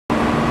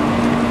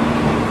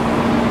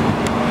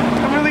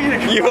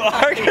You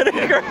are gonna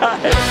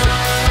cry.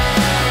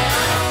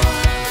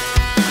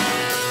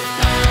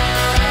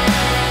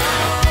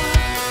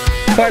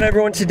 Alright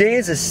everyone, today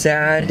is a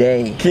sad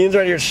day. Keenan's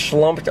right here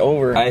slumped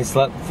over. I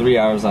slept 3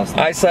 hours last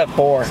night. I slept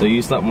 4. So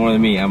you slept more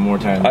than me. I'm more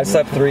tired than I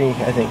slept 3,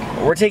 I think.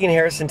 We're taking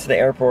Harrison to the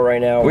airport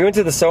right now. We went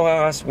to the Soho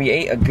House. We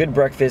ate a good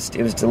breakfast.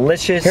 It was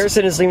delicious.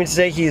 Harrison is leaving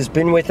today. He has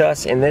been with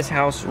us in this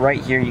house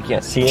right here. You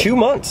can't see it. 2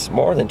 months.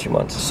 More than 2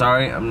 months.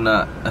 Sorry, I'm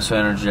not so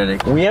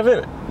energetic. We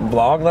haven't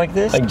vlogged like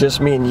this, like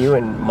just me and you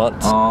in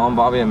months. Oh,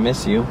 Bobby, I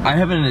miss you. I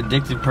have an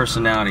addictive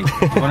personality.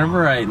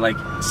 Whenever I like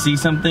see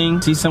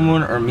something, see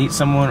someone, or meet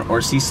someone,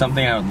 or see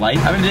something I would like,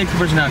 I have an addictive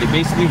personality.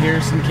 Basically,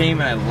 Harrison came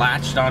and I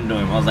latched onto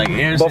him. I was like,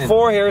 Harrison.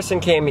 Before Harrison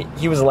came,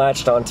 he was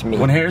latched onto me.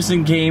 When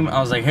Harrison came,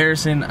 I was like,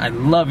 Harrison, I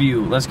love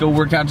you. Let's go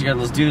work out together.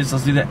 Let's do this.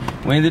 Let's do that.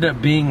 We ended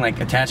up being like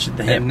attached at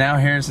the hip. And now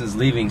Harrison's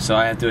leaving, so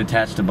I have to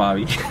attach to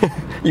Bobby.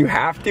 You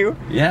have to?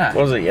 Yeah.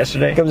 What was it,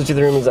 yesterday? He comes into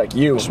the room and he's like,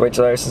 you. Just wait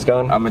till Harrison's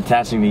gone. I'm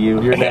attaching to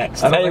you. You're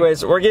next.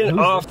 Anyways, we're getting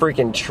off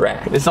freaking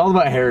track. It's all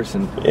about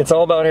Harrison. It's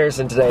all about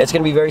Harrison today. It's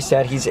gonna be very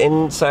sad. He's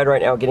inside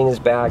right now getting his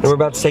bag. And we're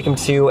about to take him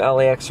to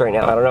LAX right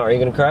now. I don't know, are you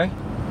gonna cry?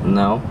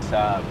 No.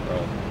 Sad, bro.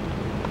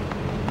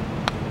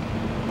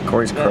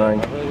 Corey's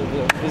crying.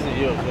 Visit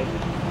you, okay?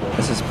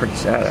 This is pretty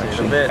sad,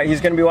 actually.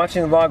 He's gonna be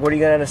watching the vlog. What are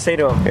you gonna say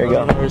to him? Here you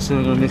go. Harrison,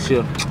 I'm gonna miss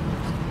you.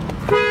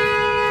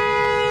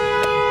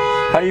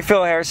 How do you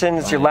feel, Harrison?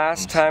 It's your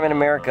last time in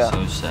America.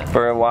 So sad.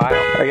 For a while.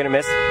 Are you gonna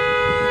miss it?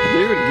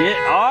 Dude, get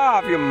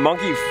off, you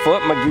monkey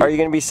foot monkey. Are you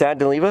gonna be sad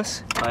to leave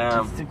us? I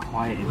am. It's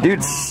quiet.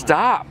 Dude,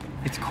 stop.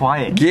 It's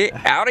quiet. Get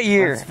out of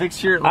here. Let's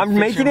fix your. I'm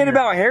making it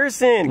about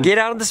Harrison. Get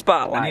out of the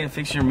spotlight. I need to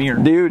fix your mirror.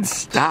 Dude,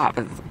 stop.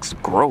 It looks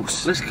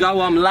gross. Let's go.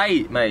 I'm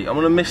late, mate. I'm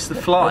gonna miss the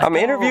flight. I'm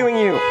interviewing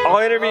you.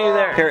 I'll interview you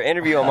there. Here,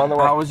 interview him on the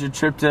way. How was your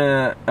trip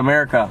to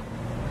America?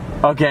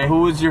 Okay.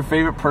 Who was your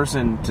favorite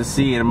person to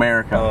see in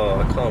America? Oh,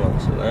 I can't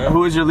answer that. Who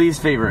was your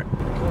least favorite? I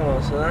can't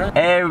answer that.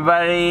 Hey,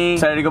 everybody.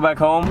 Excited to go back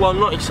home? Well, I'm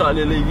not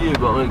excited to leave you,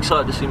 but I'm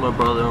excited to see my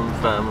brother and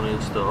family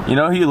and stuff. You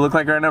know who you look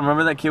like right now?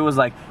 Remember that kid was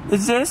like,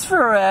 is this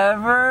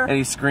forever? And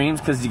he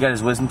screams because he got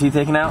his wisdom teeth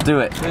taken out. Do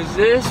it. Is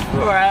this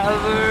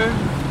forever?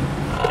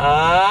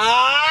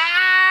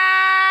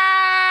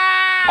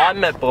 I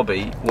met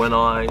Bobby when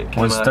I was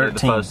came out 13 here the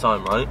first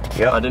time, right?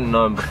 Yeah. I didn't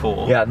know him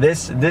before. Yeah,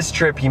 this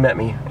trip he met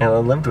me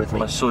and lived with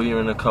me. I saw you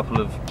in a couple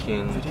of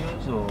King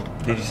videos, or?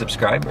 Did you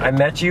subscribe? I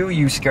met you,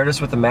 you scared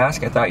us with the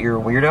mask, I thought you were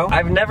a weirdo.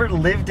 I've never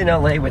lived in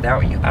LA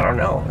without you. I don't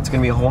know, it's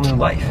gonna be a whole new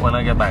life. When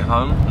I get back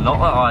home, not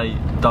that I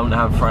don't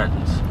have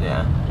friends,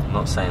 yeah, I'm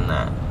not saying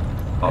that.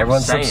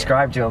 Everyone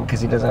subscribe to him because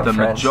he doesn't have the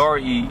friends.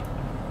 majority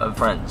of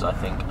friends, I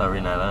think, are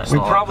in LA. We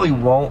probably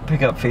won't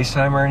pick up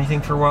FaceTime or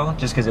anything for a while,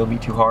 just because it'll be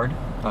too hard.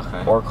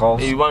 Okay. Or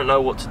calls. You won't know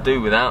what to do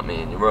without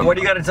me in your room. What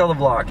do you got to tell the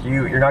vlog?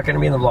 You're not going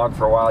to be in the vlog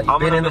for a while. You've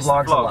been in the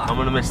vlogs a lot. I'm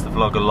going to miss the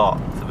vlog a lot,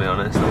 to be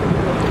honest.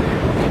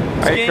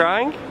 Are you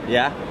crying?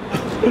 Yeah.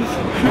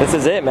 This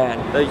is it,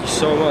 man. Thank you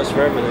so much for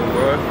everything,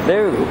 bro.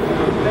 Dude,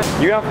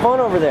 you have fun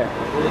over there.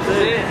 This is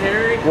it,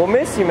 Harry. We'll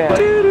miss you, man.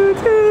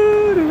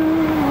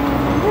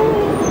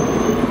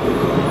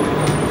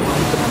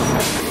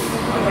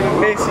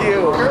 Miss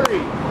you.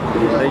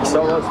 Thanks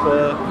so much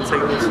for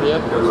taking me to the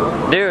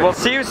airport. Dude, we'll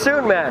see you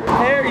soon, man.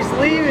 Harry's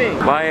leaving.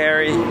 Bye,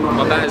 Harry.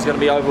 My dad is going to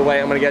be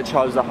overweight. I'm going to get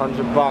charged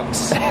 $100.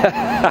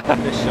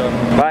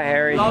 Bye,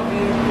 Harry. Love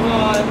you.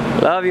 Bye.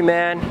 Love you,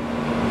 man.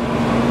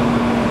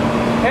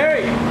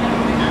 Harry,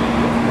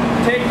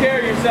 take care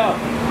of yourself.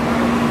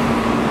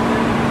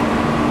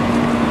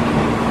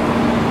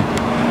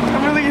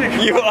 I'm really going to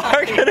cry. You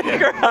are gonna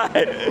cry.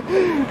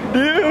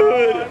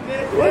 Dude,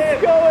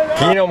 what's going on?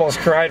 Keen almost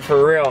cried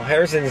for real.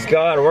 Harrison's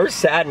gone. We're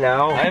sad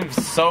now. I'm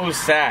so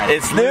sad.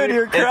 Dude,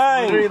 you're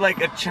crying. It's literally like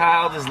a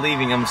child is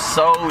leaving. I'm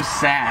so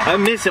sad. I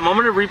miss him. I'm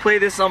gonna replay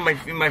this on my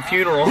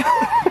funeral. Bye,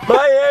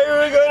 Harry.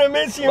 We're gonna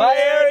miss you, Bye, man.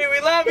 Harry. We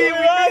love you. We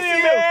love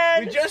you,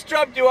 man. We just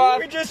dropped you off.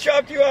 We just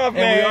dropped you off,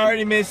 man. And we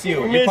already miss you.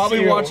 We You're miss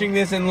probably you. watching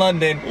this in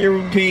London.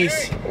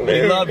 Peace.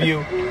 We love you.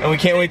 And we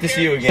can't wait to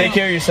see you again. Take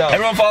care of yourself.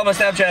 Everyone follow my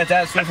Snapchat.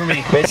 That's it for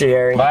me. Miss you,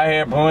 Harry. Bye,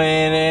 here.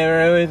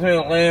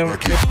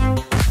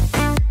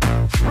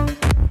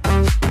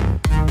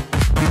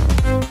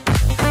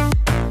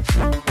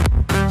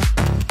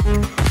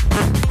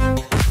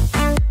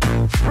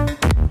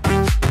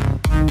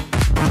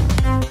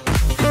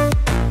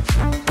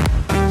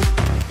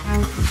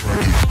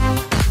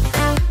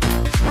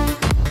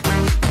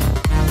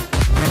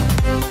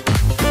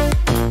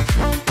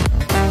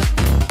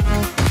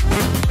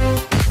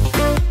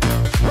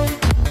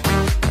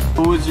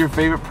 Who was your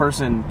favorite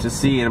person to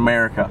see in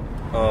America?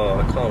 Oh,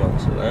 I can't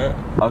answer that.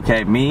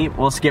 Okay, me,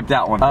 we'll skip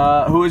that one.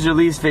 Who is your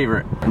least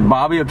favorite?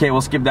 Bobby, okay,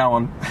 we'll skip that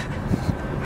one.